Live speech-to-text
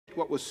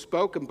what was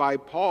spoken by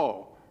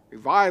Paul,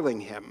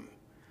 reviling him.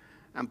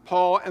 And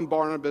Paul and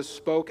Barnabas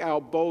spoke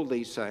out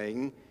boldly,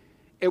 saying,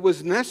 "It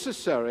was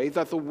necessary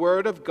that the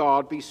word of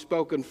God be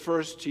spoken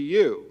first to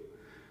you.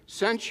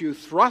 Since you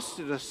thrust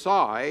it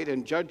aside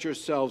and judge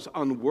yourselves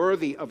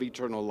unworthy of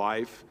eternal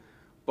life,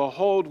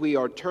 behold, we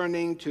are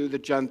turning to the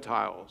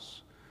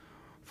Gentiles.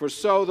 For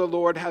so the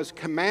Lord has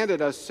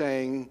commanded us,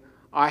 saying,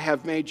 I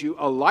have made you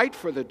a light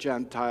for the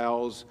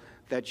Gentiles,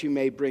 that you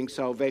may bring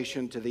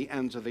salvation to the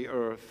ends of the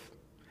earth."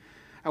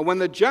 And when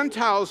the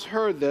Gentiles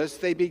heard this,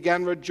 they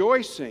began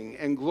rejoicing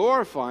and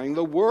glorifying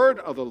the word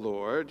of the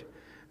Lord,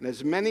 and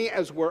as many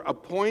as were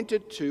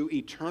appointed to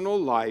eternal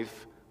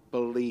life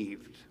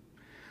believed.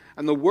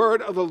 And the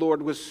word of the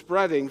Lord was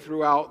spreading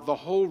throughout the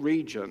whole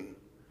region.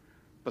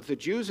 But the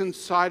Jews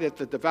incited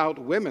the devout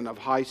women of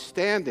high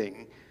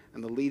standing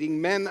and the leading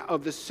men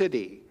of the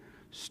city,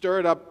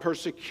 stirred up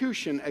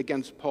persecution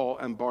against Paul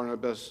and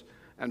Barnabas,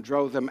 and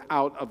drove them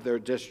out of their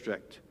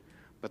district.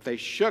 But they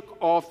shook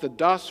off the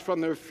dust from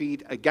their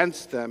feet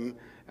against them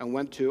and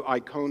went to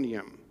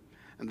Iconium.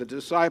 And the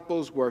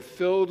disciples were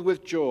filled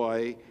with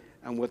joy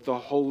and with the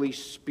Holy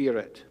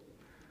Spirit.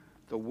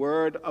 The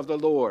word of the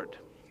Lord.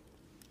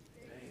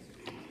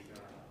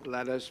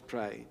 Let us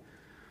pray.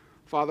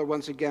 Father,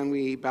 once again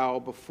we bow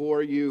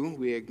before you.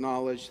 We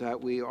acknowledge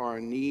that we are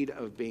in need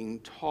of being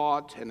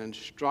taught and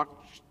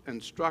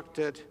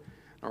instructed,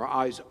 our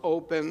eyes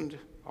opened,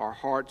 our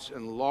hearts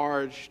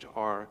enlarged,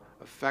 our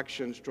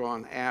affections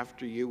drawn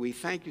after you. We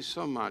thank you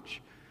so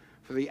much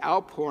for the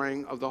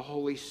outpouring of the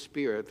Holy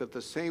Spirit, that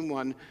the same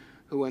one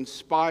who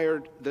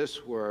inspired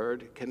this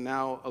word can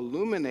now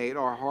illuminate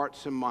our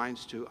hearts and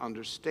minds to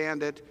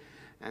understand it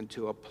and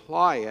to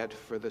apply it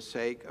for the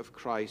sake of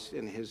Christ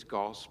and his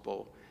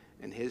gospel.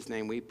 In his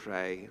name we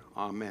pray.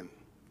 Amen.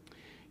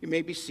 You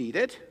may be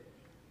seated.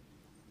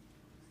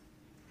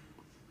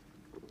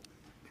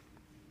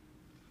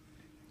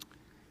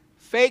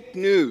 Fake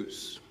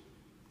news,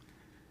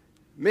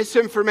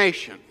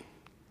 misinformation,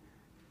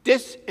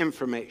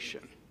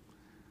 disinformation.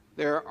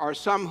 There are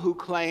some who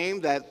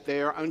claim that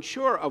they are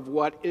unsure of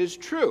what is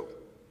true.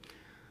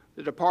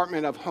 The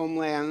Department of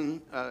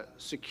Homeland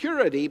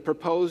Security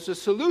proposed a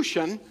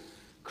solution: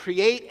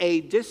 create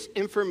a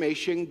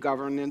disinformation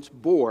governance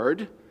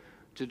board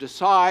to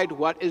decide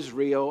what is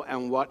real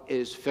and what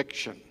is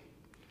fiction.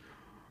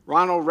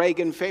 Ronald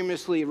Reagan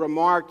famously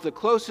remarked, "The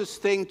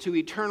closest thing to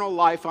eternal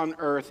life on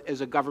earth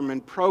is a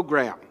government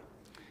program."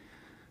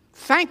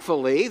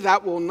 Thankfully,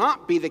 that will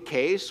not be the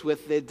case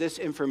with the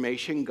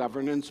Disinformation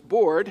Governance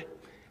Board.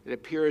 It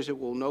appears it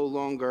will no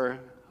longer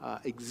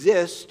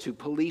exist to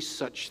police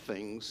such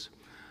things.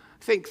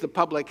 I think the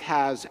public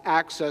has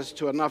access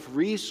to enough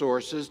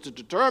resources to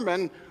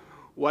determine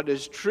what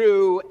is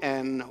true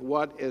and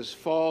what is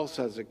false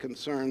as it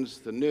concerns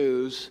the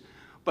news.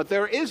 But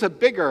there is a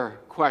bigger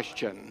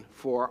question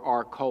for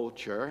our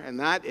culture, and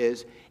that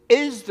is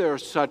there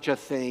such a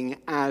thing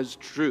as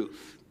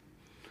truth?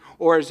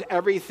 Or is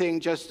everything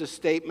just a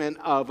statement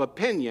of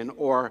opinion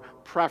or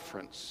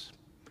preference?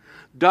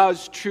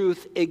 Does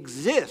truth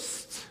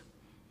exist?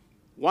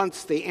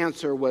 Once the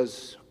answer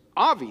was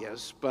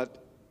obvious,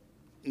 but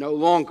no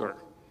longer.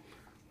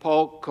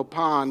 Paul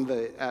Copan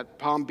at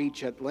Palm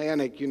Beach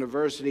Atlantic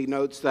University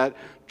notes that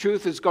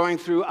truth is going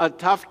through a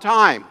tough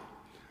time.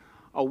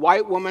 A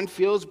white woman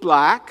feels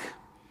black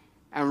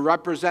and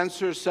represents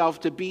herself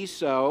to be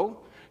so.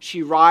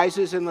 She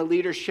rises in the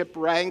leadership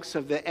ranks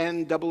of the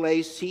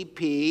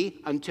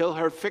NAACP until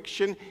her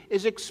fiction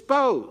is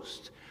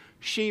exposed.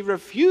 She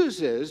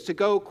refuses to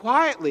go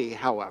quietly,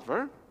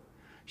 however.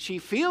 She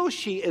feels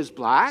she is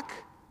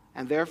black,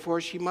 and therefore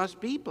she must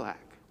be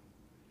black.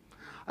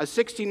 A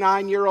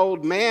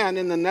 69-year-old man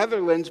in the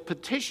Netherlands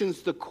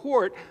petitions the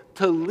court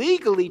to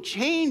legally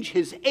change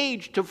his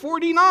age to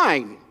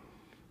 49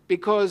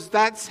 because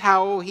that's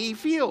how he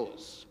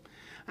feels.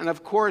 And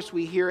of course,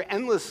 we hear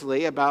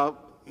endlessly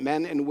about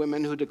men and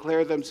women who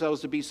declare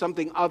themselves to be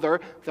something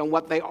other than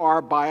what they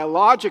are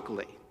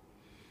biologically.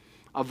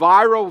 A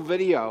viral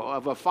video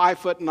of a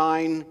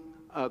 5'9"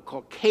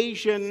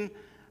 Caucasian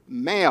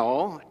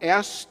male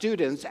asked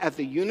students at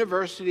the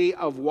University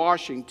of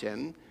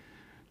Washington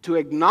to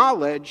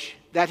acknowledge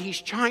that he's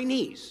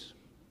Chinese,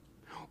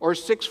 or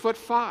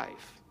 6'5",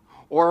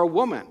 or a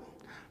woman.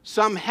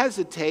 Some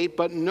hesitate,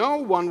 but no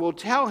one will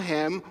tell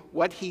him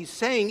what he's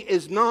saying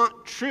is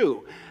not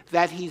true,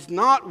 that he's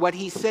not what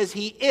he says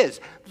he is.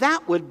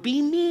 That would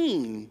be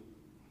mean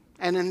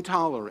and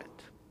intolerant.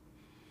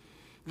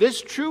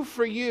 This true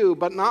for you,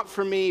 but not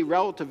for me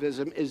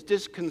relativism is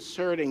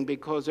disconcerting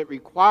because it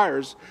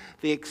requires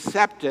the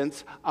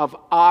acceptance of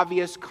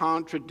obvious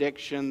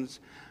contradictions,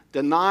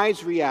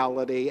 denies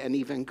reality, and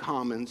even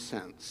common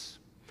sense.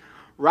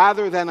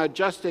 Rather than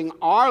adjusting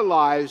our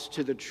lives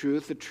to the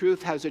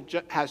truth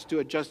has to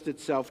adjust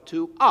itself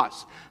to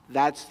us.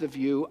 That's the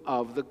view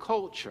of the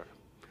culture.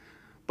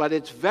 But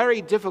it's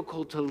very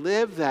difficult to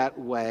live that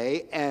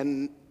way,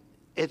 and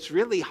it's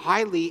really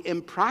highly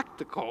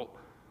impractical.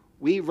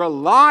 We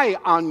rely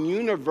on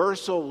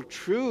universal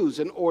truths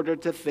in order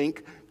to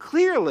think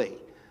clearly.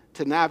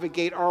 to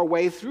navigate our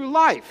way through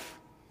life.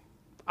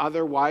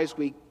 Otherwise,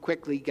 we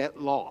quickly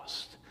get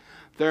lost.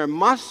 There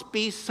must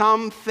be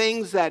some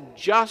things that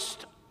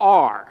just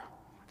are,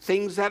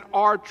 things that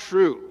are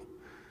true.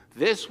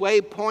 This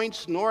way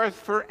points north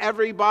for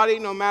everybody,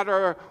 no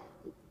matter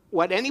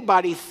what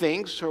anybody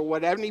thinks or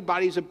what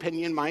anybody's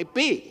opinion might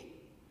be.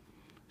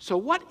 So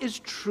what is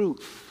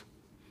truth?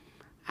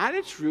 At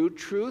its root,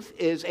 truth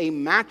is a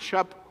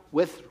matchup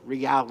with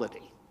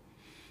reality.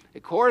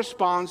 It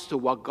corresponds to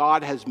what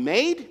God has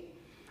made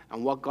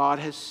and what God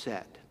has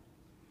said.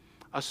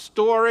 A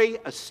story,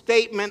 a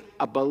statement,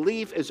 a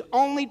belief is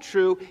only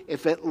true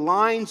if it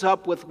lines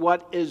up with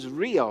what is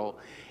real.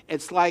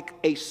 It's like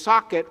a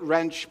socket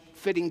wrench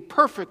fitting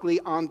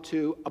perfectly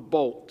onto a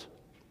bolt.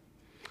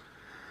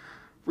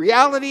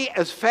 Reality,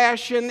 as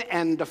fashioned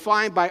and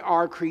defined by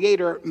our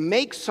Creator,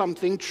 makes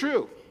something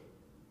true.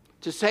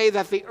 To say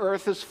that the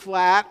earth is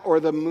flat or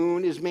the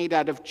moon is made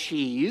out of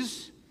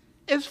cheese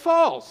is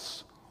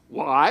false.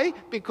 Why?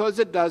 Because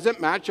it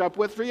doesn't match up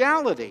with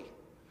reality.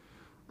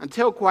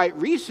 Until quite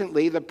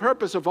recently, the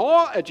purpose of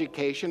all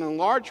education, in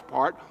large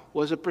part,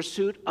 was a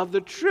pursuit of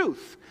the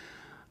truth.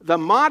 The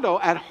motto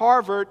at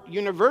Harvard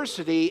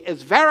University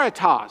is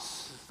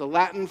veritas, the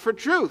Latin for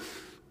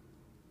truth.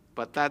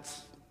 But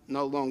that's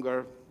no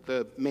longer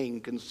the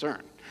main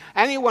concern.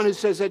 Anyone who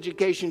says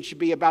education should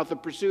be about the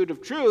pursuit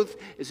of truth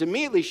is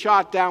immediately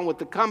shot down with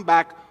the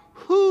comeback,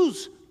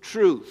 whose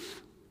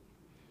truth?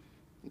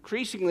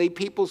 Increasingly,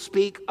 people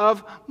speak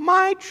of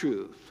my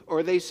truth,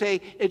 or they say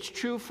it's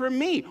true for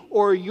me,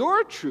 or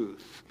your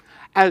truth,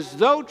 as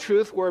though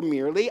truth were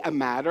merely a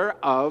matter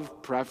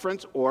of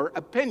preference or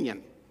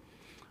opinion.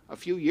 A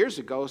few years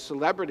ago, a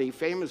celebrity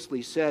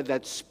famously said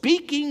that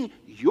speaking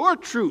your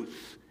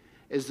truth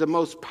is the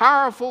most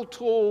powerful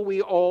tool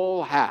we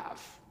all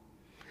have.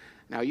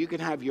 Now, you can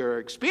have your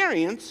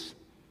experience,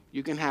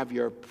 you can have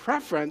your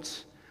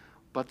preference,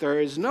 but there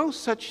is no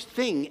such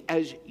thing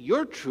as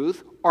your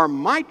truth or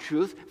my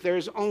truth. There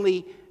is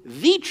only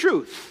the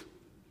truth.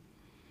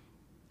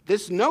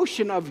 This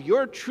notion of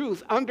your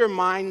truth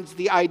undermines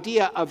the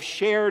idea of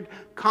shared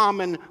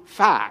common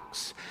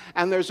facts.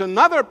 And there's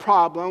another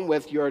problem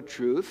with your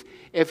truth.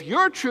 If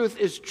your truth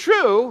is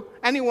true,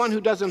 anyone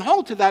who doesn't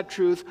hold to that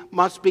truth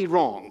must be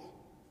wrong.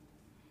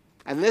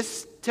 And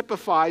this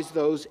typifies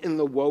those in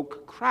the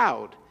woke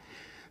crowd.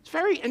 It's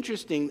very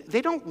interesting.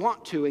 They don't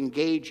want to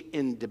engage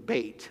in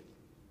debate.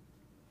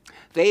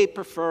 They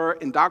prefer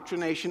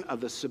indoctrination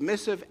of the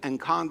submissive and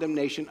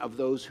condemnation of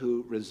those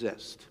who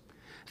resist.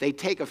 They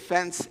take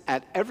offense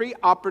at every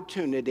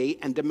opportunity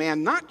and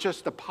demand not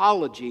just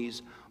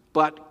apologies,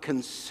 but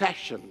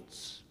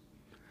concessions.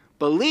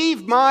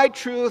 Believe my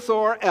truth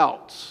or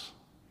else.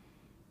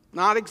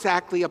 Not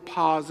exactly a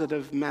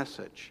positive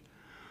message.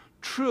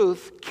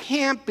 Truth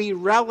can't be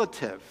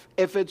relative.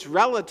 If it's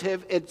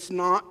relative, it's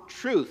not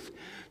truth.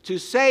 To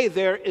say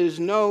there is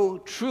no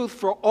truth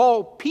for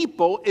all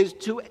people is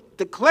to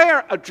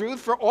declare a truth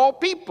for all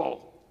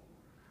people.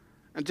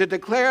 And to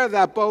declare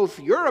that both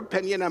your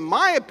opinion and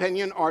my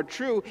opinion are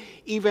true,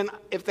 even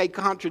if they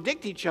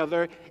contradict each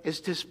other,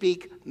 is to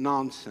speak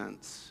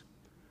nonsense.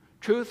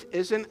 Truth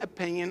isn't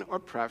opinion or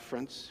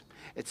preference.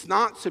 It's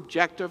not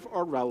subjective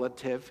or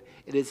relative.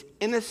 It is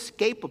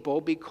inescapable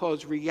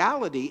because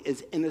reality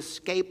is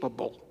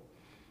inescapable.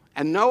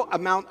 And no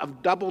amount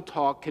of double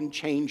talk can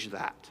change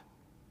that.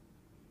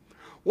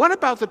 What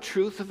about the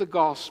truth of the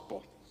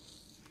gospel?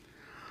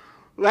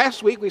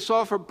 Last week we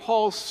saw from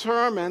Paul's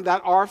sermon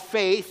that our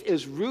faith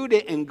is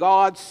rooted in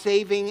God's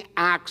saving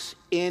acts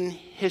in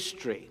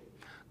history.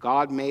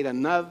 God made a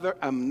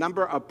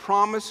number of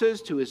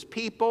promises to his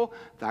people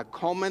that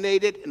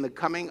culminated in the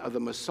coming of the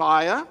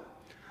Messiah.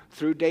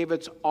 Through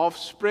David's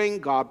offspring,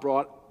 God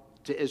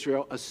brought to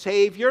Israel a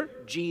Savior,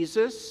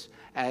 Jesus,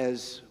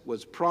 as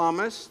was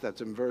promised.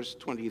 That's in verse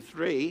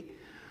 23.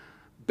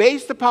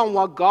 Based upon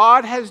what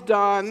God has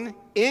done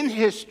in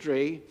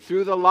history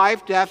through the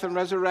life, death, and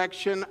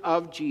resurrection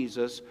of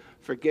Jesus,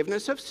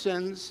 forgiveness of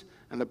sins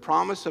and the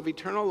promise of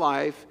eternal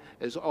life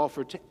is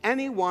offered to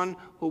anyone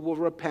who will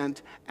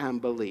repent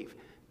and believe.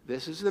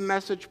 This is the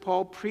message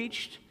Paul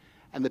preached,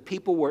 and the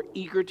people were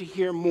eager to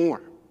hear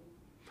more.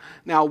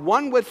 Now,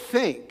 one would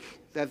think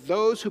that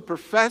those who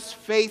profess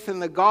faith in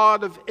the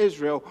God of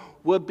Israel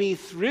would be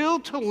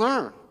thrilled to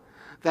learn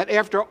that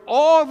after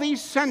all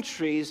these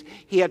centuries,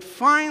 he had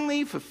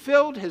finally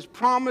fulfilled his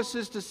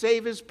promises to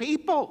save his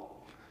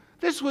people.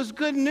 This was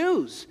good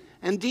news,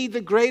 indeed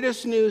the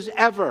greatest news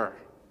ever.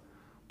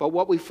 But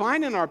what we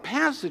find in our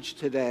passage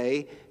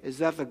today is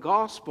that the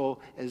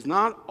gospel is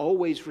not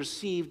always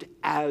received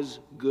as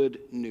good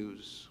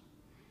news.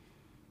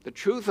 The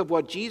truth of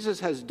what Jesus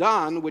has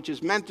done, which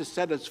is meant to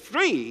set us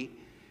free,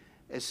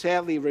 is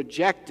sadly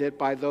rejected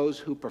by those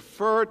who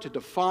prefer to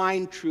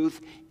define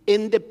truth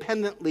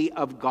independently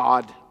of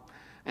God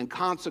and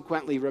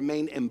consequently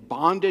remain in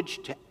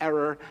bondage to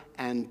error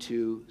and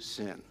to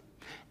sin.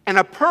 In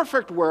a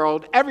perfect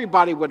world,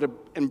 everybody would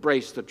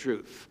embrace the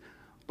truth.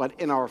 But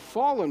in our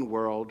fallen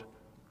world,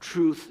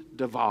 truth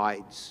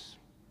divides.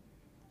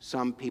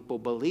 Some people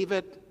believe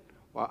it,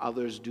 while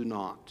others do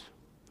not.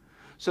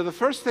 So the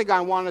first thing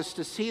I want us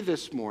to see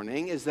this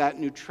morning is that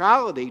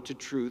neutrality to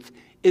truth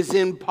is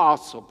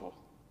impossible.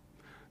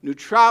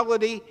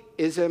 Neutrality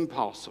is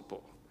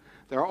impossible.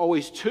 There are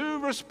always two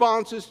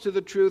responses to the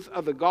truth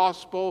of the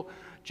gospel,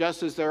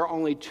 just as there are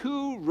only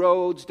two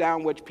roads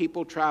down which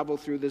people travel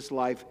through this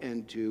life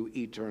into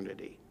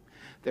eternity.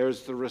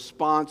 There's the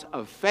response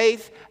of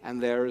faith,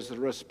 and there is the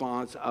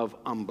response of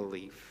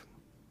unbelief.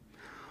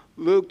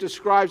 Luke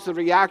describes the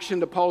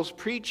reaction to Paul's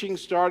preaching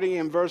starting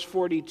in verse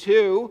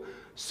 42.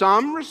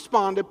 Some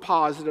responded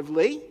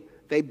positively.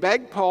 They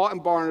begged Paul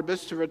and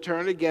Barnabas to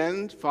return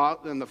again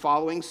on the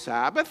following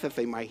Sabbath, that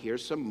they might hear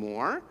some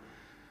more.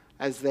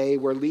 As they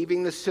were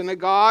leaving the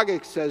synagogue,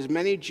 it says,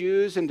 many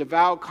Jews and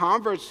devout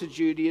converts to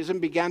Judaism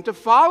began to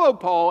follow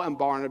Paul and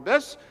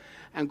Barnabas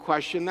and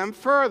question them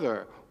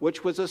further,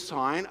 which was a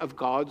sign of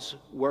God's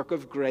work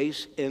of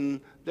grace in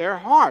their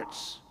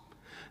hearts.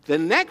 The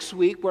next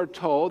week, we're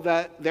told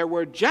that there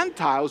were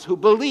Gentiles who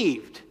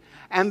believed,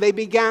 and they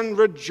began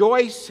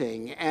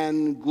rejoicing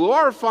and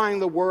glorifying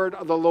the word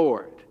of the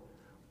Lord.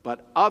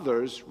 But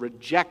others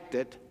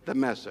rejected the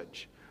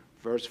message.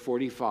 Verse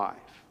 45.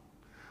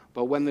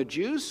 But when the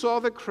Jews saw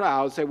the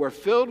crowds, they were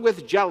filled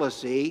with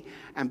jealousy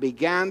and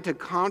began to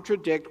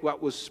contradict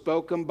what was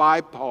spoken by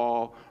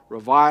Paul,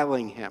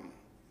 reviling him.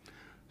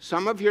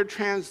 Some of your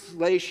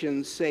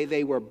translations say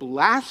they were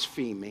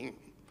blaspheming,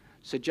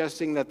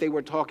 suggesting that they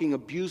were talking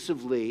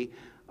abusively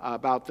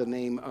about the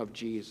name of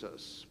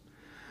Jesus.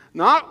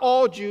 Not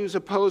all Jews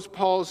opposed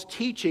Paul's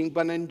teaching,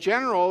 but in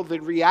general, the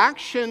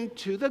reaction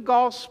to the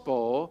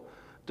gospel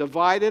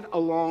divided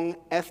along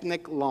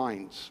ethnic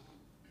lines.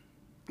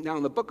 Now,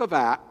 in the book of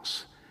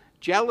Acts,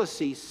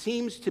 jealousy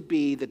seems to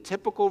be the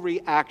typical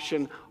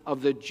reaction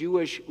of the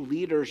Jewish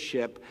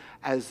leadership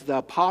as the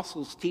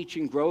apostles'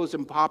 teaching grows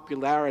in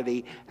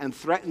popularity and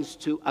threatens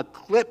to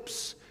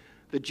eclipse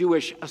the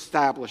Jewish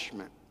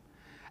establishment.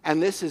 And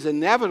this is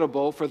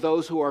inevitable for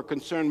those who are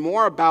concerned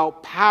more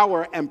about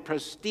power and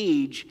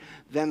prestige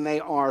than they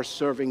are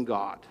serving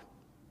God.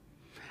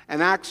 In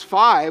Acts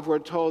 5, we're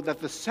told that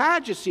the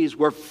Sadducees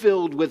were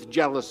filled with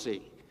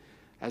jealousy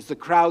as the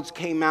crowds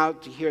came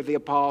out to hear the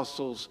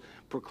apostles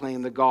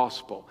proclaim the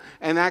gospel.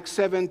 In Acts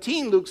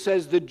 17, Luke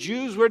says the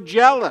Jews were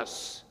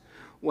jealous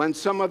when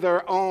some of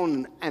their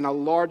own and a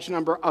large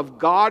number of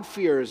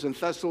God-fearers in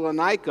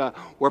Thessalonica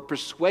were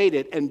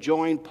persuaded and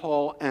joined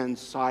Paul and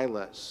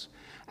Silas.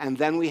 And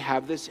then we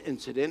have this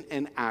incident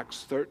in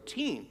Acts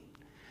 13.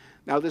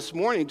 Now, this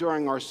morning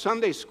during our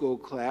Sunday school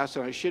class,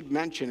 and I should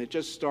mention it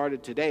just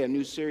started today, a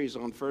new series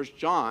on 1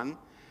 John,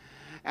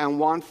 and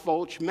Juan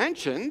Fulch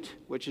mentioned,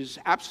 which is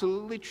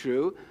absolutely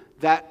true,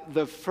 that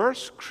the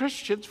first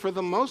Christians, for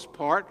the most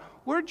part,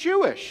 were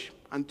Jewish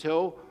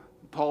until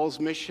Paul's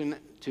mission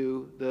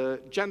to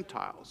the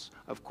Gentiles.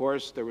 Of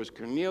course, there was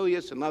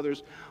Cornelius and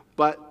others,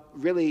 but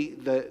really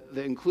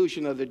the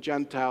inclusion of the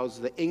Gentiles,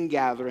 the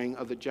ingathering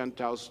of the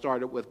Gentiles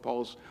started with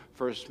Paul's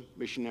first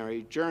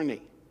missionary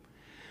journey.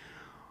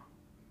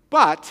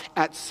 But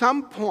at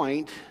some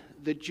point,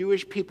 the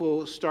Jewish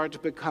people start to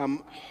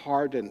become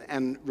hardened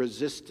and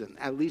resistant,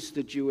 at least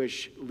the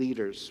Jewish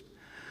leaders.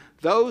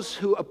 Those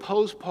who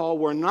opposed Paul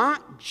were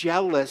not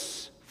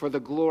jealous for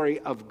the glory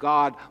of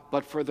God,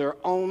 but for their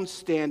own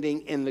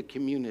standing in the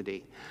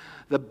community.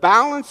 The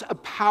balance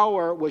of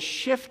power was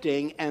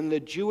shifting, and the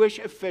Jewish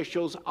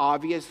officials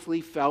obviously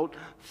felt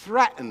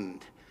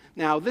threatened.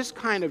 Now, this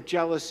kind of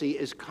jealousy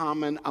is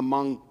common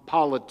among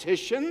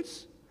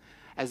politicians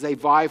as they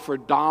vie for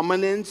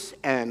dominance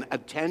and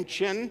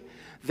attention.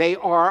 They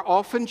are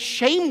often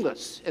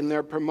shameless in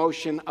their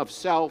promotion of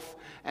self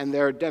and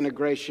their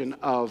denigration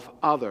of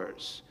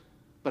others.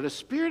 But a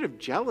spirit of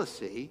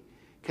jealousy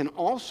can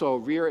also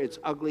rear its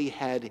ugly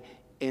head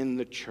in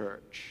the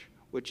church,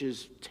 which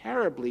is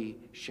terribly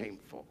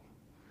shameful.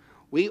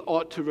 We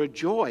ought to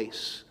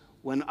rejoice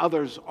when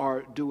others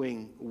are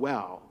doing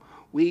well.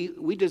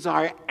 We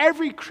desire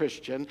every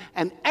Christian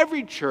and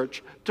every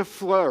church to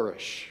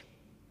flourish.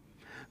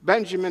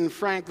 Benjamin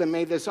Franklin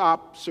made this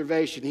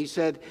observation. He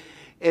said,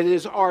 "It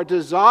is our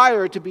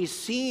desire to be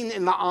seen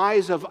in the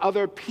eyes of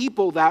other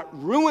people that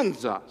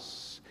ruins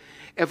us.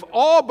 If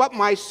all but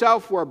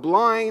myself were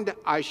blind,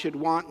 I should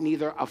want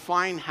neither a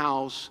fine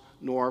house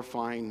nor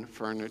fine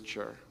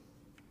furniture."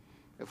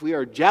 If we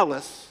are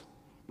jealous,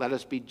 let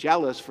us be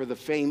jealous for the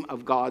fame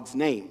of God's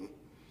name.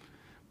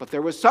 But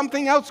there was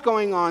something else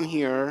going on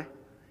here,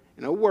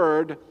 in a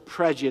word,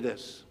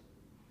 prejudice.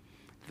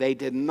 They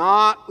did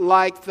not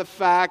like the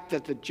fact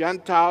that the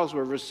Gentiles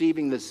were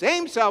receiving the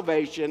same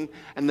salvation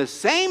and the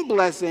same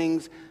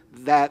blessings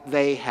that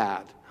they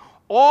had.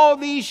 All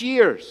these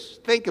years,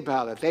 think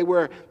about it, they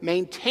were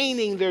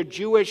maintaining their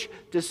Jewish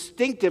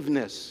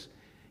distinctiveness,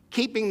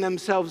 keeping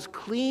themselves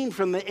clean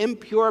from the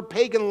impure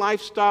pagan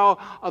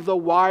lifestyle of the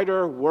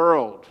wider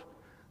world.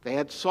 They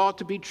had sought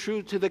to be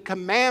true to the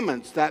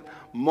commandments that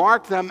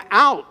marked them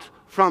out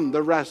from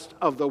the rest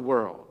of the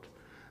world.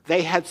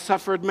 They had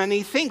suffered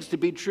many things to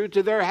be true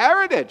to their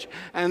heritage.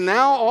 And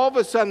now all of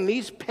a sudden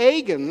these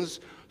pagans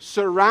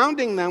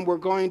surrounding them were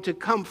going to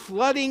come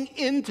flooding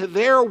into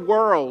their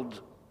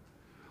world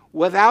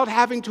without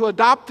having to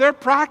adopt their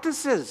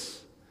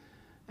practices.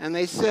 And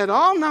they said,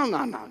 oh, no.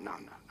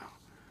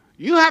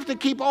 You have to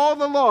keep all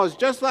the laws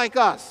just like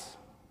us.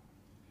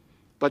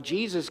 But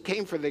Jesus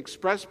came for the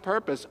express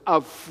purpose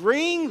of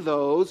freeing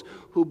those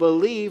who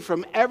believe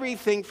from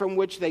everything from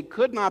which they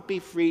could not be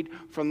freed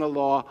from the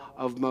law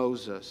of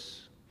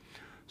Moses.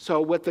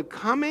 So with the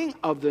coming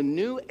of the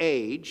new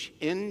age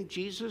in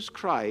Jesus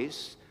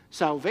Christ,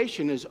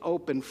 salvation is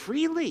open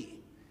freely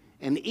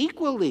and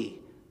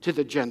equally to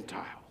the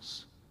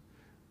Gentiles.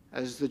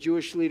 As the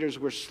Jewish leaders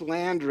were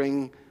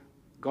slandering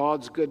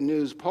God's good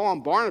news, Paul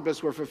and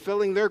Barnabas were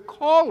fulfilling their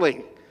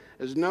calling,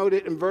 as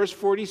noted in verse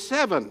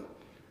 47.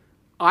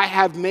 I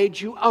have made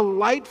you a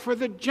light for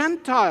the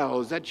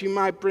Gentiles, that you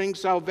might bring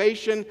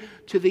salvation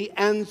to the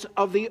ends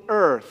of the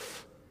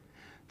earth.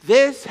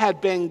 This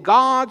had been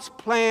God's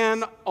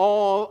plan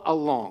all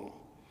along,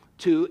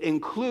 to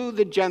include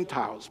the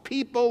Gentiles,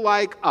 people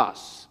like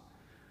us.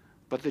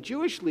 But the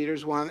Jewish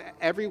leaders want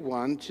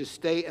everyone to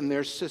stay in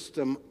their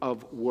system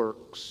of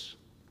works.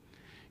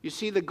 You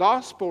see, the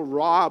gospel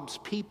robs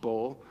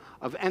people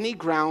of any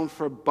ground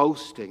for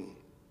boasting,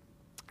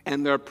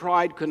 and their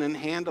pride couldn't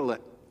handle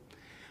it.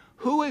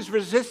 Who is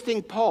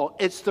resisting Paul?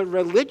 It's the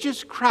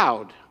religious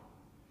crowd.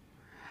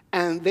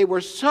 And they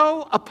were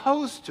so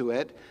opposed to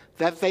it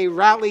that they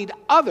rallied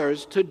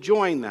others to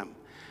join them.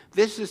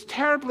 This is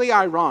terribly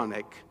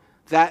ironic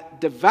that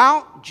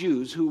devout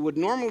Jews who would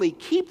normally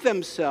keep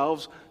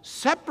themselves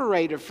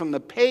separated from the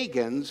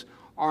pagans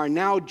are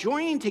now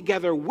joining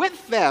together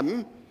with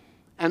them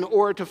in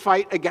order to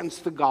fight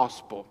against the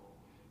gospel.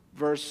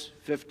 Verse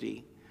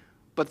 50.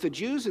 But the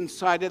Jews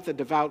incited the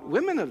devout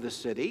women of the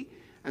city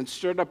and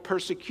stirred up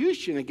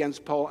persecution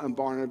against Paul and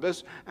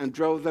Barnabas and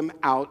drove them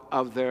out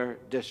of their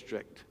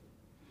district.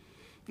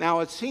 Now,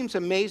 it seems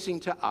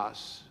amazing to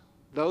us,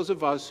 those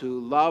of us who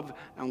love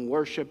and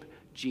worship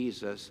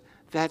Jesus,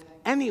 that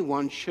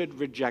anyone should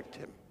reject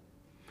him.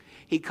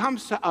 He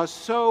comes to us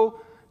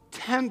so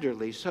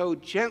tenderly, so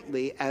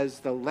gently as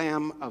the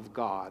Lamb of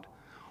God.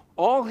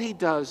 All he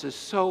does is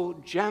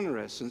so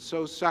generous and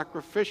so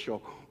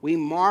sacrificial. We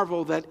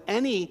marvel that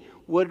any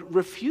would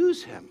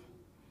refuse him.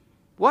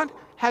 What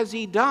has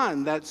he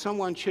done that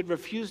someone should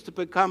refuse to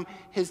become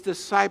his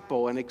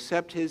disciple and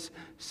accept his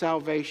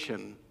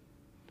salvation?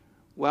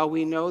 Well,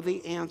 we know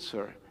the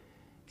answer.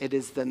 It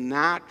is the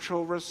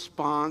natural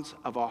response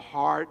of a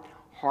heart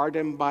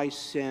hardened by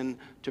sin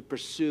to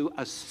pursue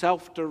a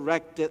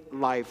self-directed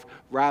life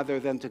rather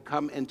than to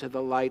come into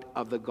the light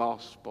of the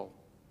gospel.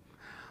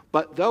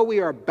 But though we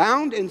are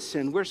bound in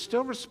sin, we're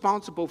still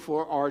responsible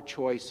for our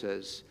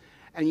choices.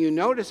 And you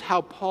notice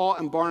how Paul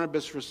and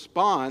Barnabas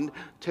respond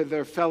to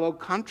their fellow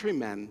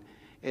countrymen.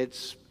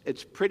 It's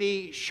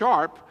pretty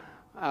sharp,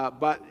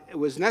 but it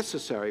was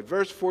necessary.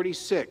 Verse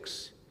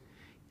 46,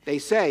 they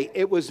say,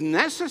 it was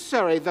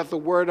necessary that the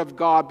word of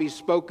God be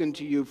spoken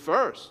to you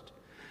first.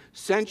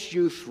 Since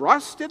you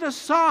thrust it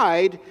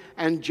aside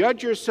and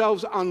judge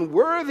yourselves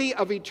unworthy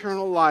of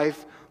eternal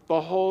life,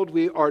 behold,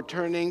 we are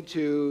turning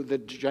to the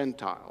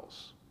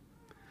Gentiles.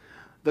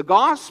 The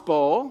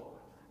gospel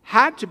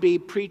had to be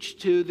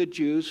preached to the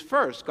Jews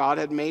first. God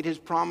had made his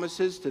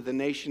promises to the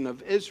nation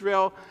of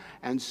Israel,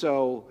 and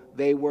so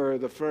they were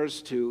the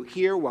first to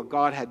hear what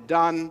God had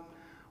done.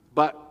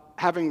 But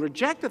having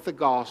rejected the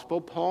gospel,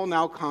 Paul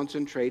now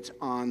concentrates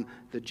on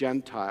the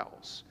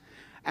Gentiles.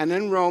 And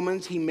in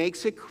Romans, he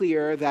makes it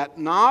clear that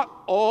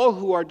not all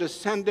who are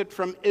descended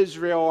from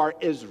Israel are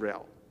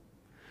Israel.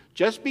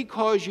 Just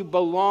because you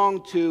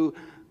belong to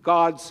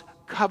God's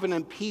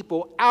covenant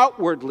people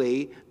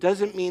outwardly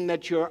doesn't mean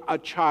that you're a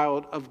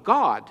child of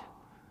God,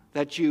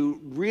 that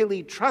you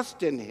really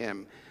trust in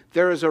him.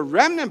 There is a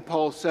remnant,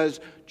 Paul says,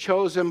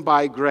 chosen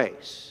by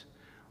grace.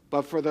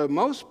 But for the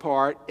most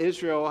part,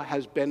 Israel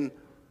has been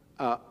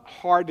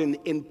hardened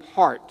in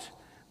part.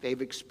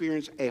 They've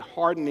experienced a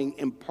hardening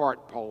in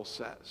part, Paul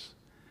says.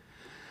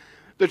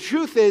 The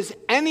truth is,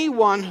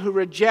 anyone who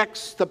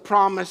rejects the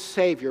promised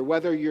Savior,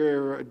 whether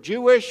you're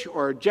Jewish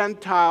or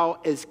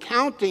Gentile, is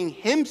counting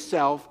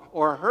himself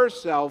or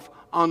herself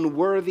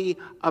unworthy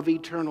of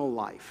eternal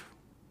life.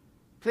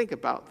 Think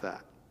about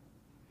that.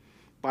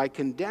 By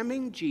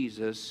condemning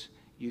Jesus,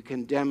 you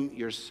condemn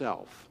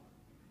yourself.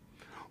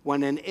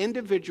 When an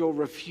individual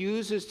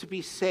refuses to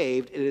be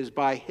saved, it is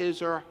by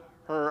his or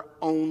her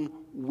own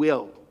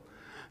will.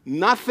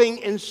 Nothing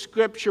in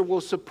Scripture will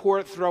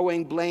support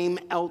throwing blame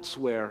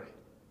elsewhere.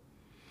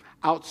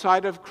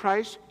 Outside of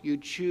Christ, you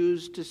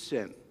choose to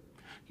sin.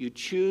 You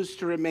choose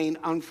to remain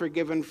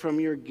unforgiven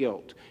from your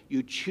guilt.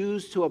 You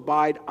choose to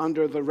abide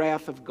under the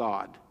wrath of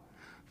God.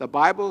 The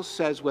Bible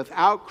says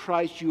without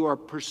Christ, you are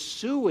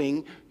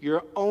pursuing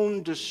your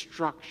own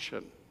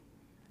destruction.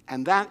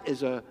 And that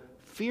is a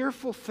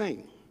fearful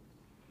thing.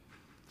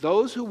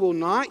 Those who will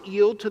not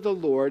yield to the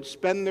Lord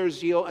spend their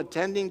zeal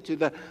attending to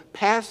the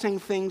passing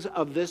things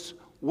of this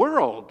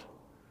world,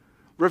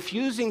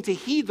 refusing to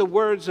heed the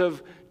words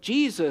of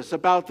Jesus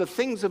about the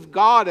things of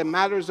God and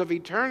matters of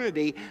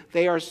eternity.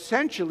 They are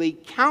essentially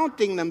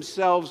counting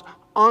themselves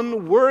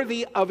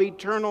unworthy of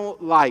eternal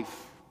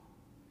life.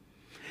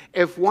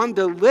 If one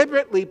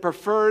deliberately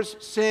prefers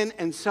sin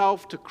and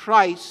self to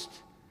Christ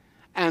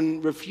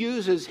and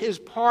refuses his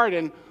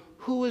pardon,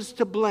 who is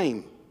to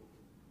blame?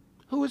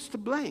 Who is to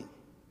blame?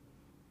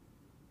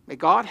 May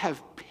God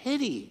have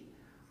pity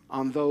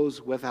on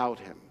those without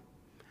him.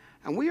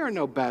 And we are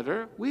no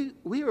better.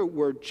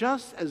 We're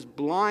just as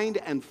blind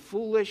and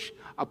foolish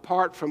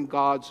apart from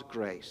God's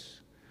grace.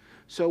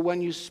 So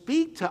when you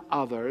speak to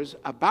others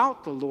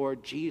about the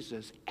Lord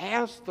Jesus,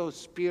 ask the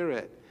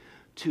Spirit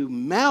to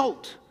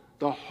melt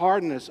the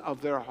hardness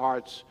of their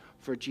hearts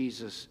for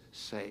Jesus'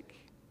 sake.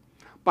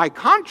 By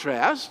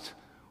contrast,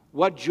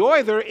 what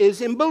joy there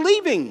is in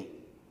believing,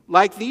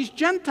 like these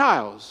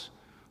Gentiles,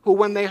 who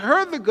when they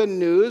heard the good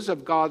news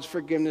of God's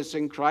forgiveness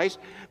in Christ,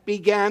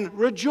 began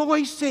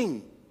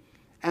rejoicing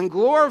and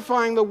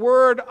glorifying the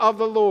word of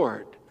the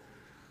Lord.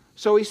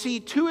 So we see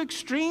two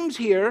extremes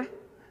here: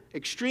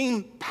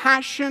 extreme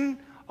passion,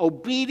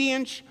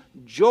 obedience,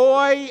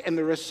 joy in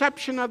the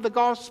reception of the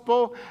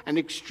gospel, and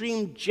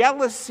extreme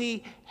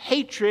jealousy,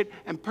 hatred,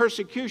 and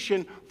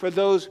persecution for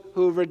those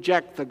who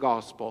reject the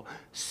gospel.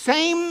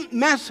 Same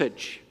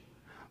message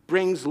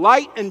brings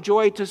light and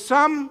joy to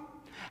some,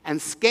 and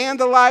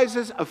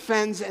scandalizes,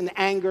 offends, and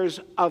angers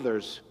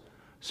others.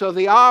 So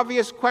the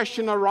obvious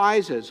question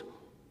arises: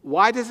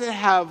 why does it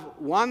have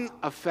one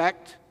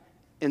effect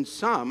in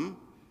some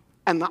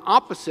and the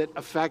opposite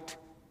effect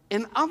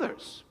in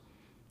others?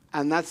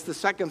 And that's the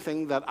second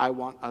thing that I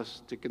want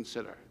us to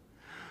consider.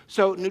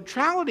 So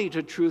neutrality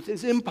to truth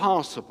is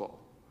impossible,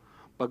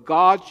 but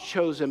God's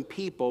chosen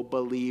people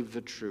believe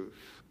the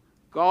truth.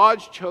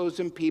 God's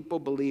chosen people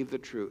believe the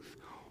truth.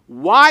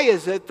 Why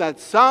is it that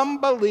some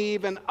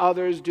believe and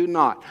others do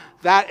not?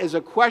 That is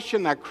a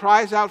question that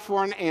cries out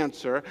for an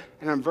answer,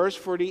 and in verse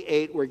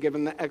 48 we're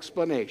given the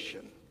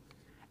explanation.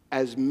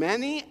 As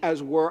many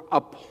as were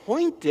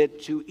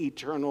appointed to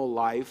eternal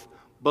life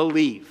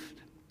believed.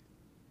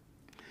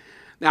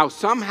 Now,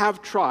 some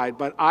have tried,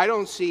 but I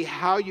don't see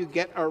how you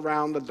get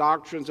around the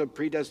doctrines of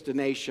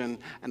predestination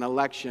and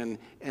election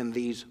in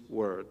these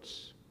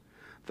words.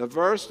 The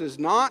verse does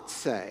not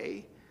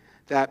say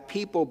that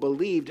people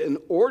believed in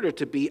order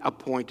to be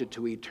appointed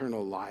to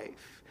eternal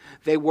life.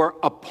 They were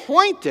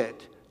appointed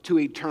to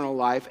eternal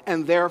life,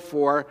 and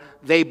therefore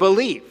they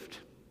believed.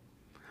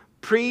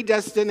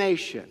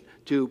 Predestination,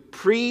 to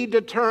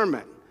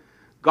predetermine.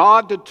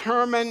 God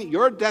determined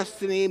your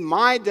destiny,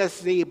 my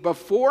destiny,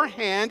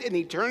 beforehand in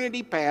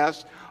eternity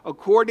past,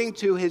 according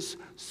to his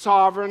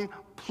sovereign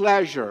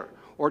pleasure.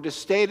 Or to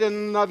state it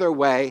another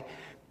way,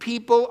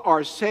 people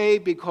are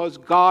saved because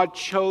God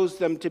chose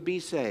them to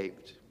be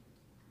saved.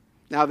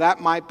 Now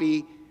that might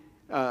be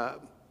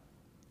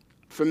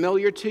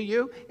familiar to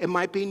you. It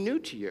might be new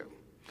to you.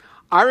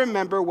 I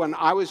remember when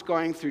I was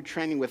going through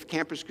training with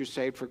Campus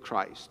Crusade for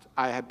Christ.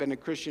 I had been a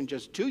Christian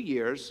just 2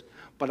 years,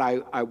 but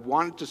I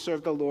wanted to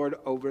serve the Lord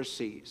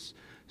overseas.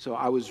 So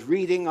I was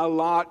reading a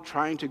lot,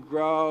 trying to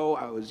grow.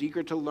 I was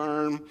eager to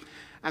learn.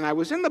 And I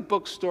was in the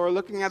bookstore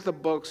looking at the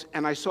books,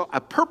 and I saw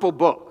a purple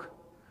book.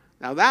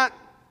 Now that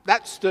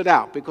stood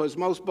out because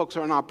most books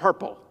are not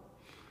purple.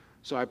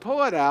 So I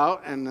pull it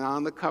out, and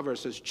on the cover it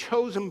says,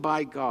 Chosen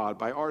by God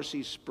by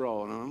R.C.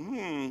 Sproul.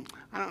 And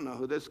I don't know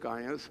who this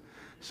guy is.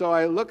 So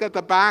I look at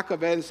the back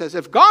of it, and it says,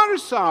 if God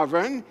is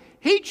sovereign,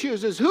 he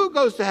chooses who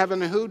goes to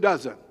heaven and who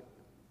doesn't.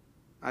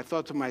 I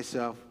thought to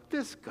myself,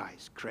 this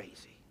guy's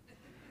crazy.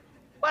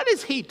 What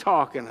is he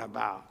talking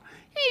about?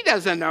 He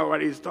doesn't know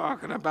what he's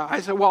talking about. I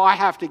said, well, I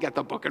have to get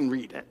the book and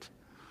read it.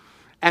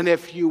 And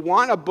if you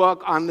want a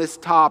book on this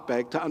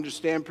topic to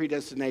understand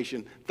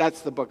predestination,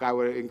 that's the book I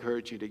would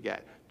encourage you to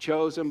get,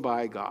 Chosen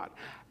by God.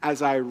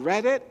 As I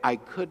read it, I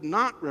could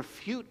not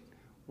refute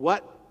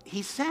what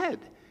he said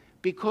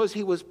because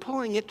he was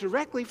pulling it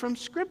directly from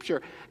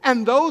Scripture.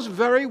 And those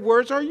very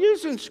words are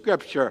used in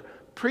Scripture.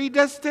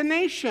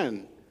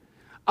 Predestination,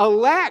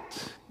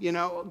 elect,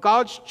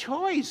 God's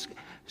choice.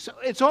 So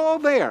it's all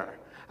there.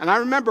 And I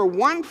remember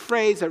one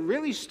phrase that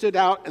really stood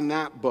out in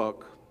that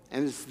book,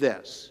 and it's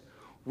this: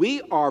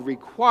 we are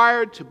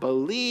required to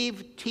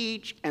believe,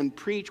 teach, and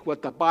preach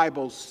what the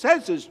Bible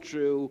says is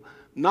true,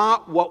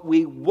 not what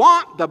we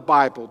want the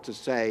Bible to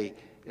say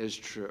is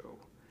true.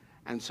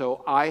 And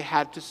so I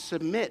had to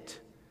submit,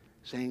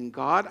 saying,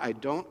 God, I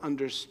don't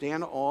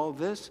understand all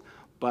this,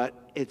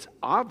 but it's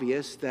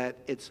obvious that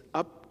it's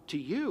up to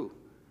you.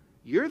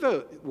 You're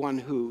the one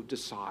who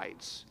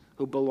decides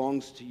who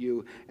belongs to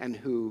you and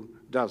who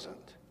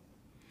doesn't.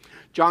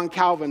 John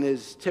Calvin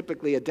is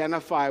typically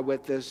identified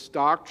with this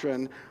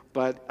doctrine,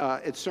 but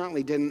it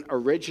certainly didn't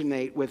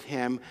originate with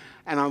him.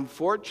 And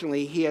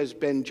unfortunately, he has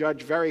been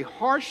judged very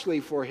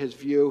harshly for his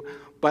view,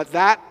 but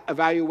that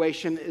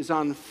evaluation is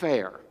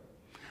unfair.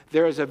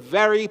 There is a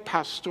very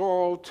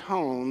pastoral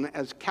tone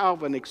as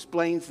Calvin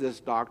explains this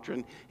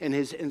doctrine in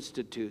his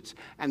Institutes.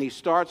 And he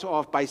starts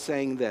off by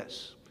saying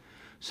this: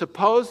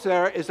 suppose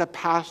there is a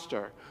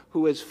pastor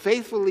who is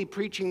faithfully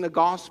preaching the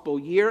gospel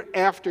year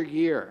after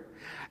year,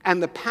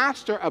 and the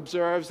pastor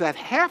observes that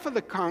half of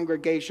the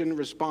congregation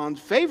responds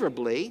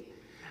favorably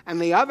and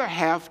the other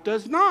half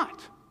does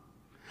not.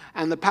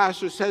 And the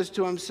pastor says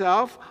to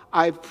himself,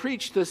 I've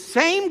preached the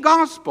same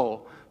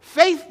gospel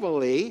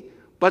faithfully,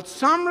 but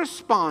some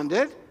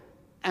responded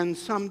and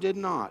some did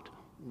not.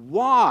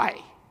 Why?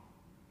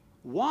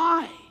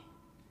 Why?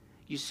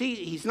 You see,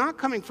 he's not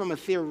coming from a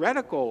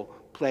theoretical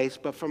place,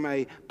 but from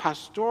a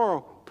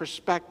pastoral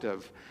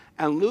perspective.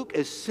 And Luke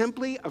is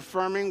simply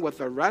affirming what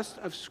the rest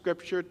of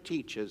Scripture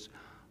teaches.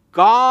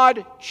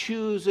 God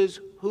chooses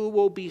who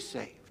will be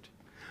saved.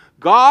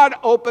 God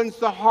opens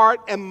the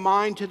heart and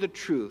mind to the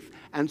truth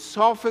and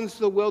softens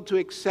the will to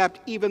accept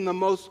even the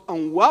most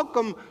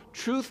unwelcome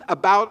truth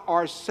about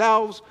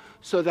ourselves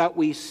so that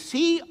we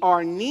see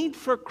our need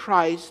for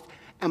Christ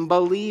and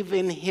believe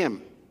in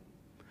him.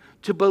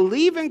 To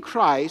believe in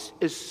Christ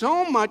is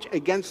so much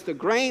against the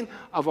grain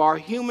of our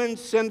human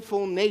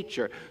sinful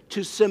nature.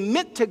 To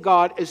submit to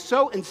God is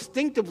so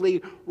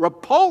instinctively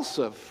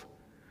repulsive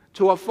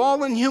to a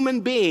fallen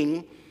human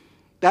being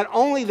that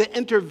only the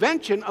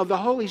intervention of the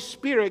Holy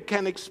Spirit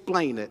can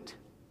explain it.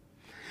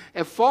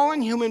 If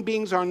fallen human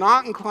beings are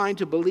not inclined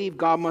to believe,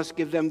 God must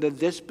give them the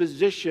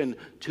disposition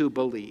to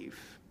believe.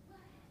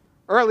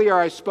 Earlier,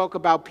 I spoke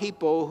about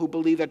people who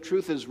believe that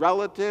truth is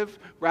relative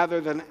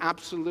rather than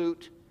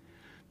absolute.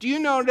 Do you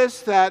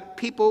notice that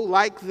people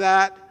like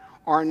that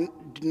do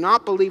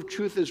not believe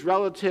truth is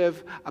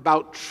relative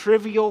about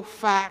trivial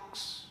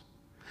facts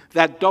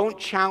that don't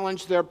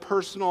challenge their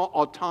personal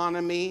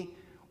autonomy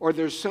or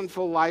their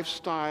sinful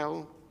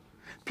lifestyle?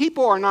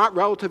 People are not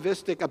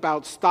relativistic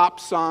about stop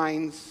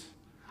signs,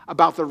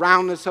 about the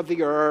roundness of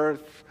the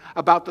earth,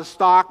 about the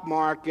stock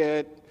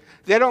market.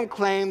 They don't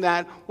claim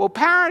that, well,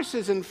 Paris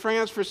is in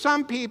France for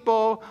some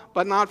people,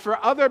 but not for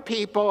other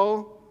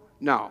people.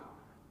 No.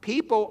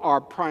 People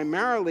are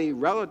primarily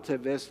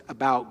relativist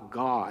about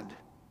God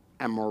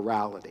and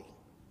morality.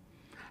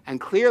 And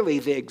clearly,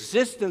 the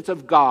existence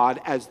of God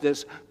as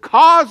this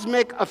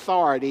cosmic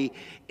authority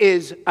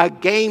is a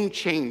game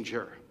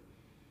changer.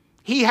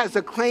 He has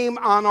a claim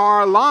on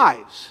our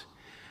lives.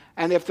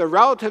 And if the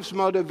relative's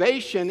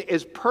motivation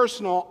is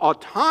personal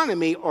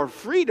autonomy or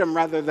freedom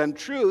rather than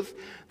truth,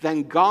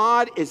 then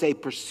God is a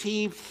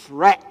perceived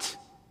threat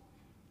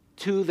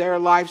to their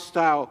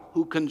lifestyle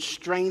who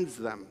constrains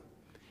them.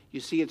 You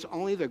see, it's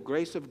only the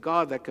grace of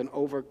God that can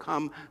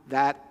overcome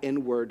that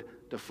inward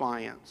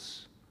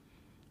defiance.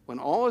 When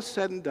all is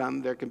said and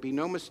done, there can be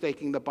no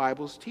mistaking the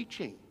Bible's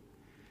teaching.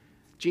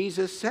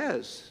 Jesus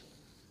says,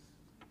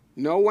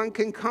 no one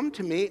can come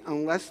to me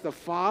unless the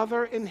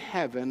Father in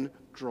heaven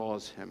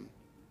draws him.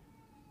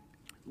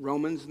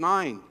 Romans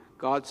 9,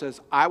 God says,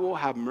 I will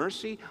have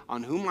mercy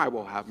on whom I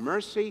will have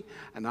mercy,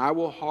 and I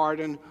will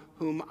harden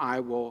whom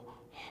I will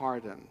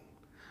harden.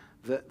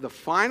 The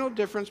final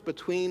difference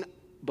between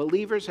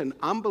believers and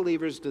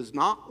unbelievers does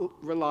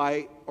not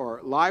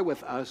lie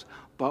with us,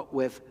 but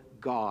with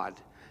God.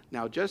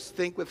 Now, just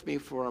think with me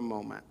for a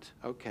moment.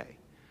 Okay.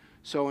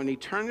 So in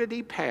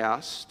eternity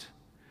past,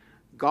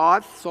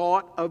 God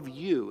thought of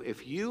you.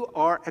 If you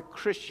are a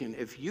Christian,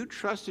 if you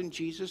trust in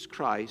Jesus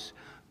Christ,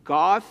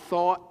 God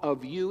thought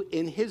of you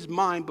in his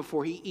mind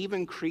before he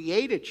even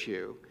created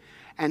you.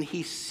 And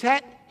he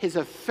set his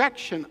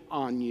affection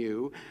on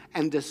you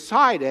and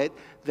decided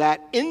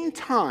that in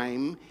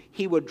time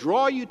he would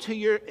draw you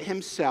to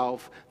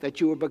himself, that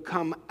you would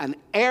become an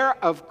heir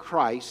of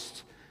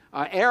Christ,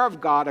 an heir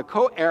of God, a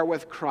co-heir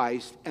with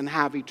Christ, and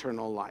have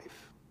eternal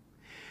life.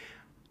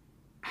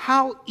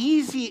 How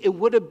easy it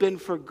would have been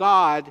for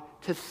God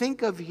to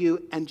think of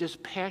you and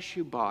just pass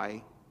you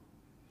by.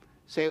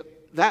 Say,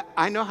 that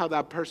I know how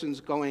that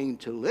person's going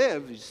to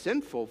live. He's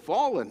sinful,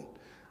 fallen.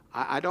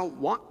 I don't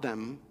want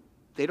them.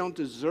 They don't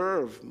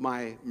deserve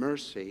my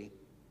mercy.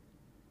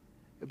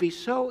 It'd be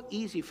so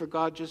easy for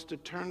God just to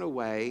turn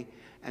away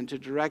and to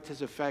direct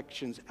his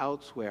affections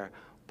elsewhere.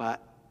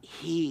 But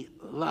he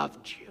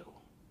loved you.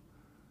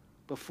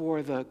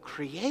 Before the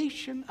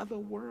creation of the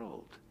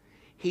world,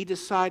 he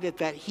decided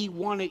that he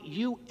wanted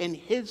you in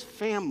his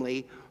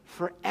family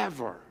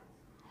forever.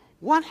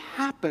 What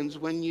happens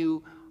when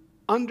you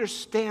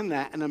understand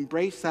that and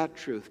embrace that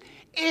truth?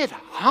 It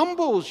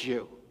humbles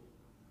you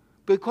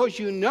because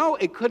you know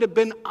it could have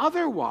been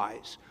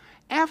otherwise.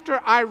 After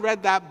I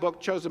read that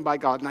book, Chosen by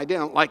God, and I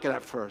didn't like it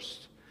at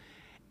first,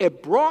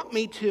 it brought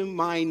me to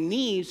my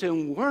knees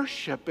in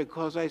worship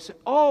because I said,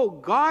 oh,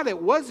 God,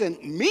 it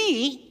wasn't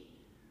me.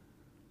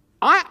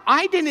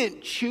 I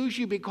didn't choose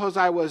you because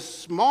I was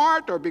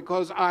smart or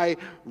because I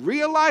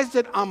realized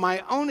it on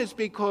my own. It's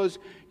because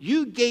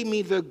you gave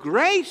me the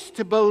grace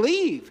to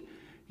believe.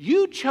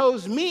 You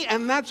chose me,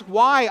 and that's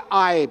why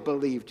I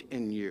believed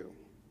in you.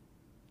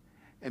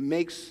 It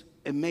makes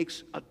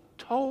a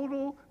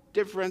total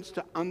difference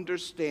to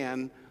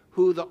understand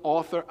who the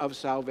author of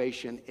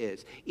salvation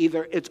is.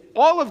 Either it's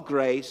all of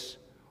grace,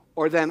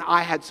 or then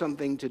I had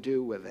something to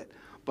do with it.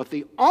 But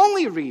the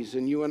only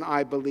reason you and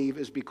I believe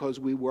is because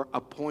we were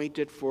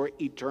appointed for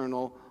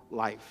eternal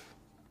life.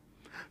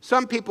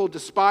 Some people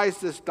despise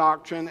this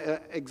doctrine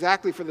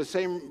exactly for the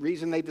same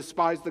reason they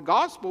despise the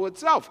gospel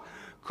itself,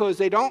 because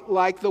they don't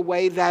like the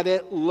way that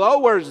it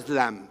lowers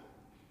them.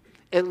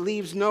 It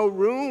leaves no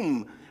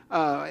room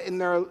in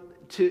their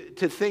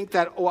to think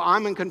that, oh,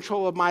 I'm in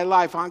control of my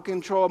life, I'm in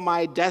control of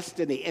my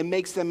destiny. It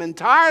makes them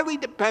entirely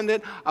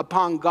dependent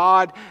upon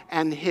God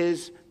and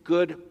his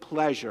good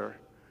pleasure.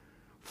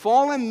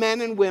 Fallen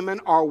men and women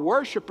are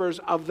worshipers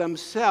of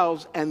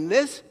themselves, and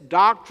this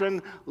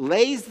doctrine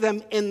lays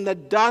them in the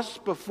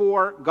dust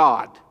before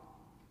God.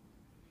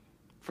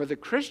 For the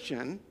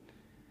Christian,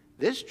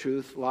 this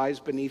truth lies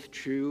beneath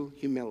true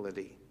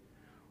humility.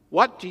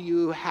 What do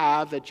you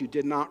have that you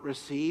did not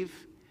receive?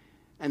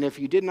 And if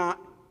you did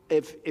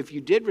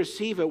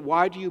receive it,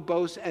 why do you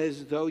boast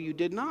as though you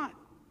did not?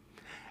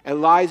 It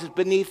lies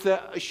beneath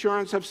the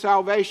assurance of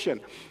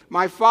salvation.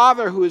 My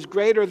Father, who is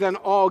greater than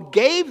all,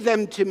 gave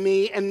them to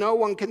me, and no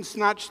one can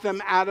snatch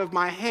them out of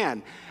my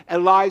hand. It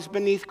lies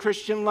beneath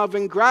Christian love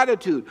and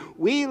gratitude.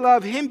 We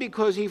love him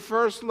because he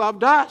first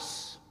loved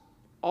us.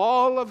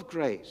 All of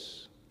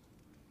grace.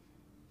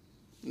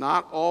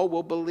 Not all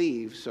will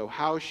believe, so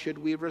how should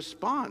we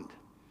respond?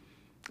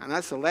 And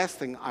that's the last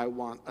thing I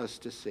want us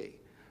to see.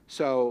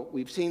 So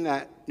we've seen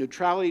that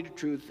neutrality to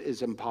truth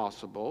is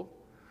impossible.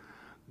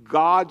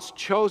 God's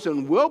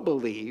chosen will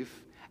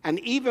believe, and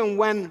even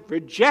when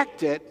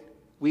rejected,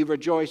 we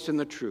rejoice in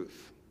the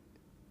truth.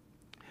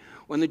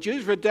 When the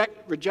Jews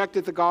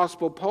rejected the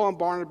gospel, Paul and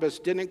Barnabas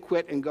didn't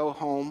quit and go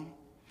home.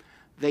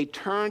 They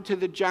turned to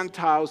the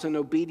Gentiles in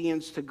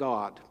obedience to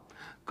God.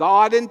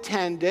 God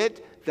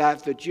intended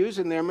that the Jews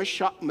and their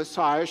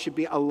Messiah should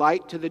be a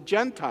light to the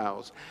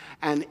Gentiles.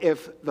 And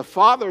if the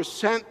Father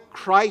sent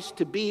Christ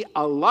to be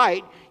a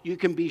light, you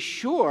can be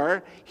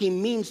sure he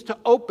means to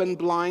open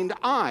blind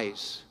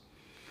eyes.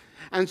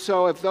 And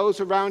so if those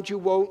around you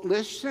won't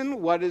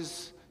listen, what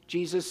does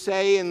Jesus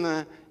say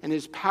in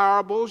his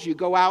parables? You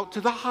go out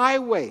to the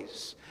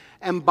highways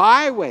and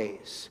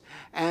byways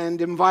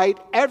and invite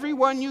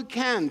everyone you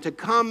can to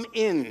come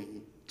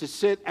in to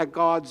sit at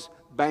God's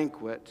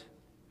banquet.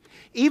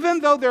 Even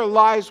though their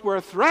lives were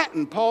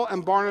threatened, Paul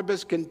and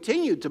Barnabas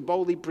continued to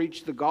boldly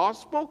preach the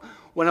gospel.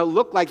 When it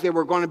looked like they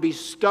were going to be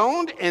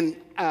stoned, in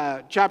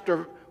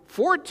chapter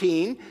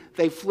 14,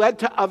 they fled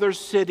to other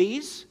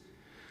cities.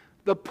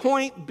 The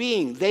point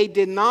being, they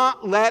did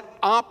not let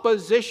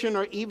opposition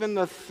or even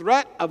the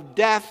threat of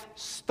death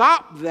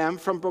stop them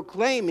from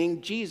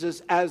proclaiming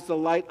Jesus as the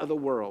light of the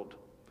world.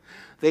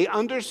 They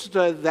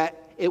understood that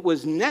it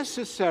was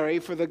necessary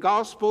for the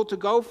gospel to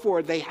go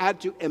forward. They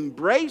had to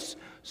embrace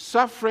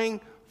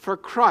suffering for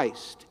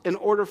Christ in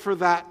order for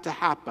that to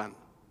happen.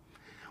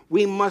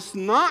 We must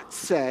not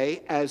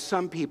say, as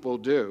some people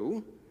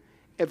do,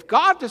 if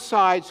God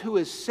decides who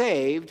is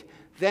saved,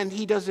 then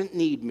he doesn't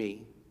need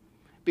me,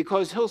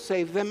 because he'll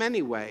save them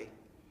anyway.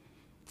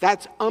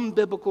 That's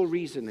unbiblical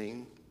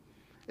reasoning.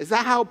 Is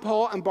that how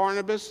Paul and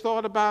Barnabas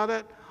thought about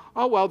it?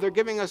 Oh, well, they're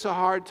giving us a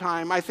hard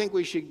time. I think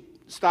we should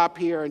stop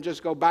here and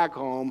just go back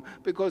home,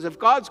 because if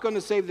God's going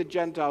to save the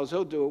Gentiles,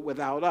 he'll do it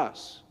without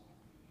us.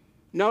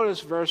 Notice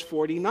verse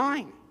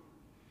 49.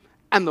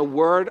 And the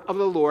word of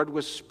the Lord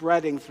was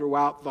spreading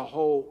throughout the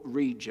whole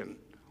region.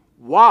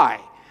 Why?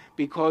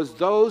 Because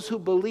those who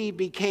believed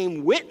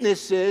became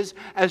witnesses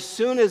as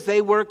soon as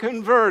they were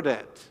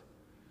converted.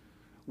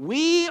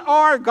 We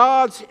are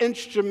God's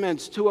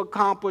instruments to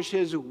accomplish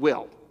his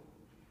will.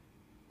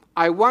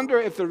 I wonder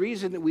if the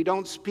reason that we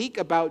don't speak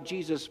about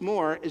Jesus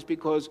more is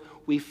because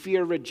we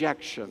fear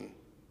rejection.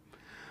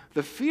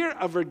 The fear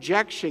of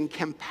rejection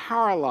can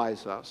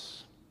paralyze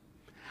us.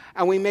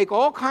 And we make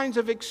all kinds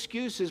of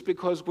excuses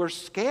because we're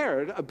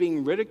scared of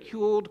being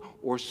ridiculed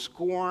or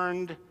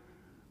scorned.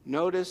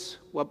 Notice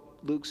what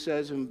Luke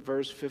says in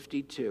verse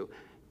 52.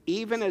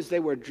 Even as they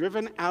were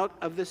driven out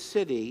of the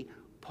city,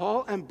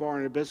 Paul and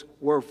Barnabas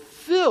were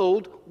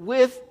filled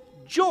with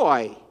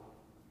joy.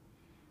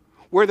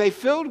 Were they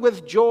filled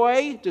with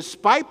joy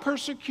despite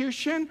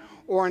persecution,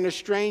 or in a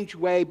strange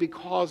way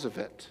because of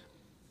it?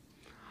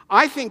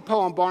 I think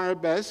Paul and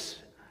Barnabas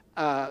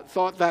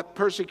thought that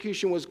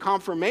persecution was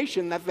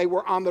confirmation that they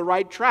were on the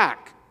right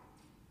track.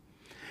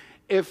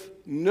 If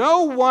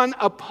no one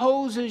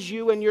opposes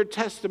you in your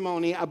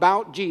testimony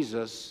about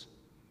Jesus,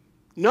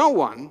 no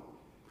one,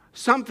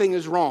 something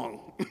is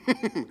wrong.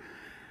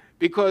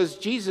 Because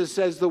Jesus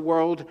says the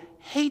world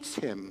hates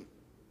him.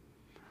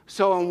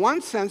 So in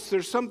one sense,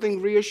 there's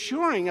something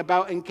reassuring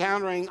about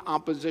encountering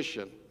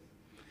opposition.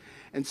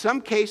 In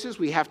some cases,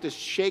 we have to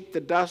shake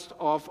the dust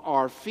off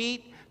our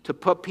feet to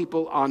put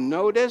people on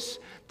notice,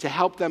 to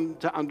help them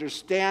to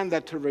understand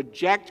that to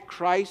reject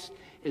Christ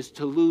is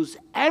to lose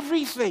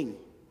everything,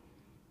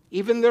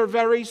 even their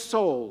very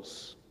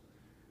souls.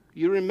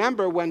 You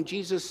remember when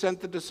Jesus sent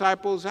the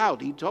disciples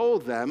out, he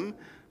told them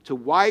to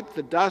wipe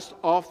the dust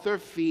off their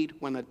feet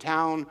when a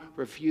town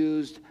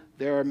refused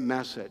their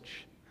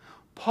message.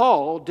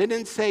 Paul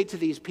didn't say to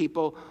these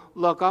people,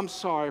 look, I'm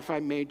sorry if I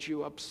made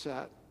you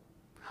upset.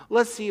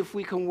 Let's see if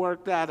we can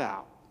work that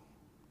out.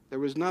 There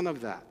was none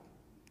of that.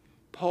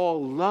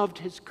 Paul loved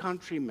his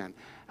countrymen.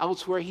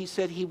 Elsewhere, he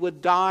said he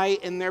would die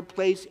in their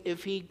place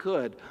if he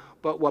could.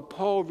 But what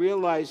Paul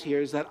realized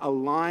here is that a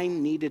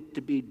line needed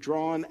to be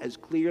drawn as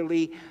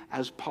clearly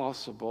as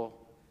possible.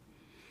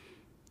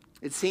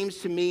 It seems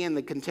to me in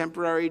the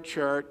contemporary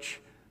church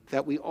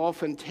that we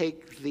often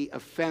take the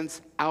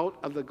offense out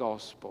of the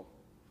gospel.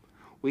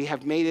 We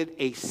have made it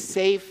a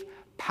safe,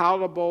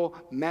 palatable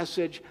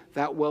message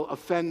that will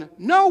offend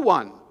no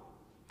one.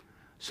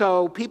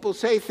 So people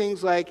say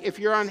things like, if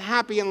you're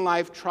unhappy in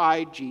life,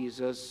 try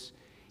Jesus.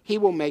 He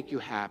will make you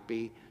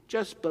happy.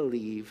 Just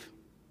believe.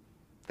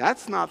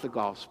 That's not the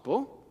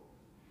gospel.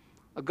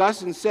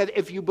 Augustine said,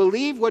 if you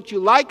believe what you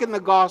like in the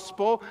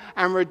gospel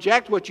and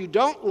reject what you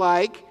don't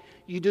like,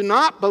 you do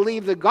not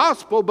believe the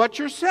gospel but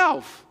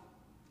yourself.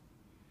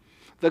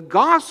 The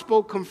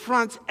gospel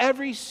confronts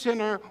every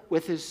sinner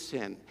with his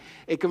sin.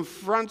 It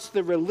confronts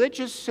the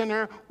religious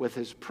sinner with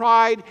his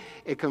pride.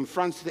 It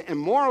confronts the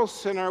immoral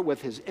sinner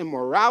with his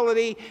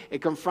immorality.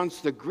 It confronts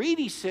the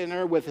greedy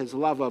sinner with his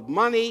love of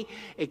money.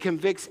 It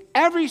convicts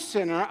every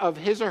sinner of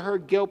his or her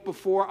guilt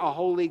before a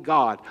holy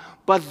God.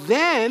 But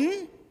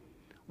then,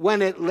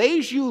 when it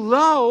lays you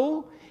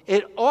low,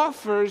 it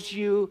offers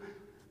you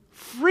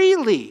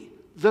freely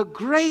the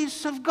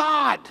grace of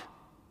God,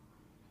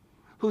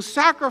 who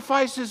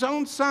sacrificed his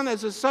own son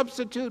as a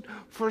substitute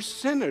for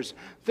sinners.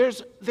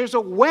 There's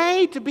a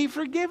way to be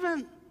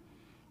forgiven.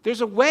 There's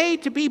a way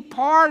to be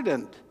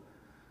pardoned.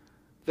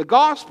 The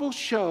gospel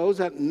shows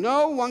that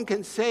no one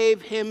can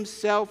save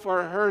himself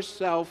or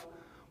herself,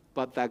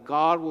 but that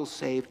God will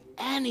save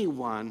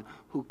anyone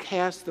who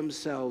casts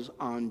themselves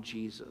on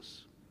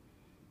Jesus.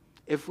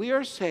 If we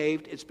are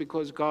saved, it's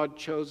because God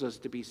chose us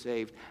to be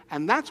saved.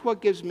 And that's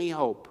what gives me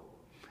hope.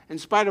 In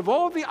spite of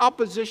all the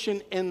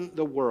opposition in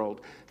the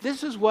world,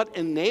 this is what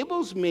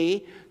enables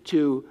me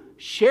to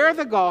share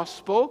the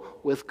gospel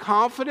with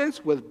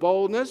confidence, with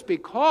boldness,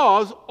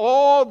 because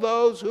all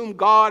those whom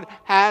God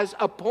has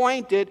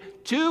appointed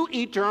to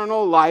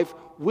eternal life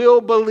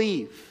will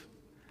believe.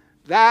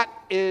 That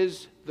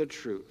is the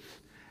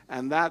truth.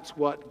 And that's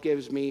what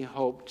gives me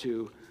hope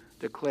to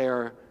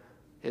declare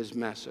his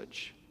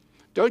message.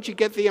 Don't you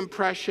get the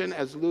impression,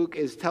 as Luke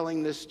is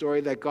telling this story,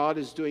 that God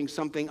is doing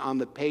something on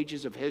the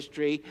pages of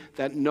history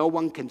that no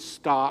one can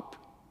stop?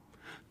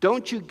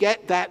 Don't you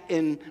get that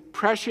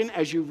impression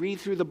as you read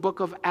through the book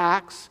of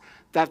Acts,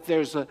 that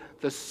there's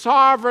the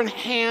sovereign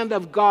hand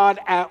of God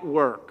at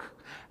work?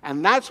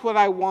 And that's what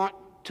I want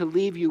to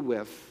leave you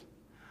with.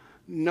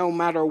 No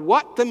matter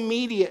what the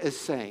media is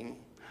saying,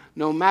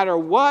 no matter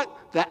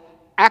what the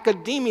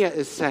academia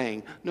is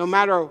saying, no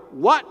matter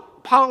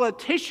what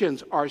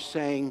politicians are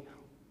saying,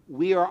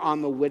 we are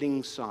on the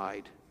winning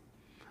side.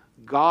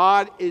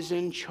 God is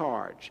in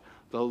charge.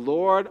 The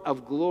Lord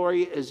of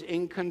glory is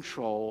in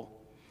control.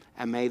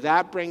 And may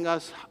that bring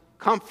us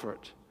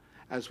comfort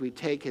as we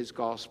take his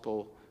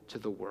gospel to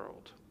the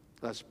world.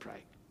 Let's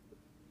pray.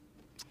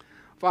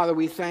 Father,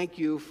 we thank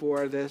you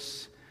for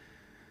this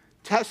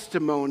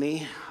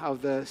testimony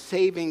of the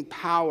saving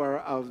power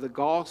of the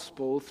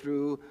gospel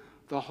through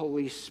the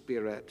Holy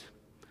Spirit.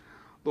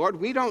 Lord,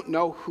 we don't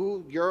know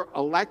who your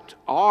elect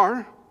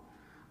are.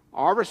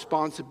 Our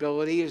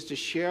responsibility is to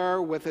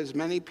share with as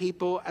many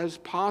people as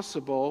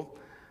possible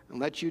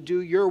and let you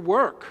do your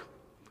work.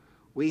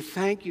 We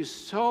thank you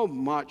so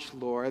much,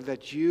 Lord,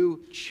 that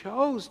you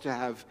chose to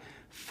have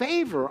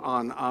favor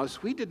on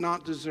us. We did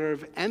not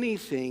deserve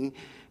anything,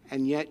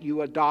 and yet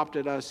you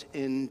adopted us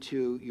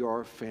into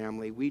your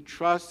family. We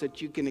trust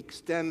that you can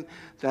extend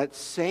that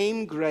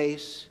same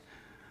grace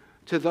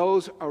to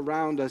those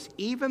around us,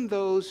 even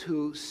those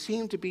who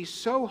seem to be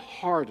so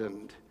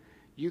hardened.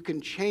 You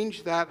can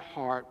change that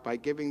heart by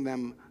giving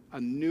them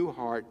a new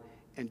heart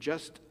in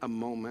just a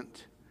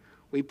moment.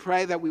 We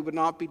pray that we would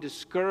not be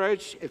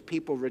discouraged if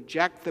people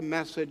reject the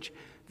message.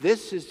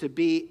 This is to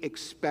be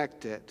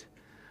expected.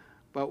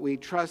 But we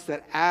trust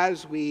that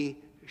as we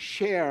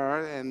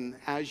share and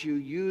as you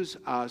use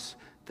us,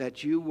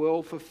 that you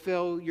will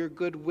fulfill your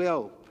good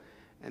will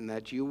and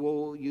that you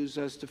will use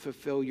us to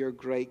fulfill your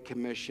great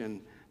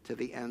commission to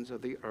the ends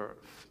of the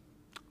earth.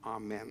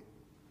 Amen.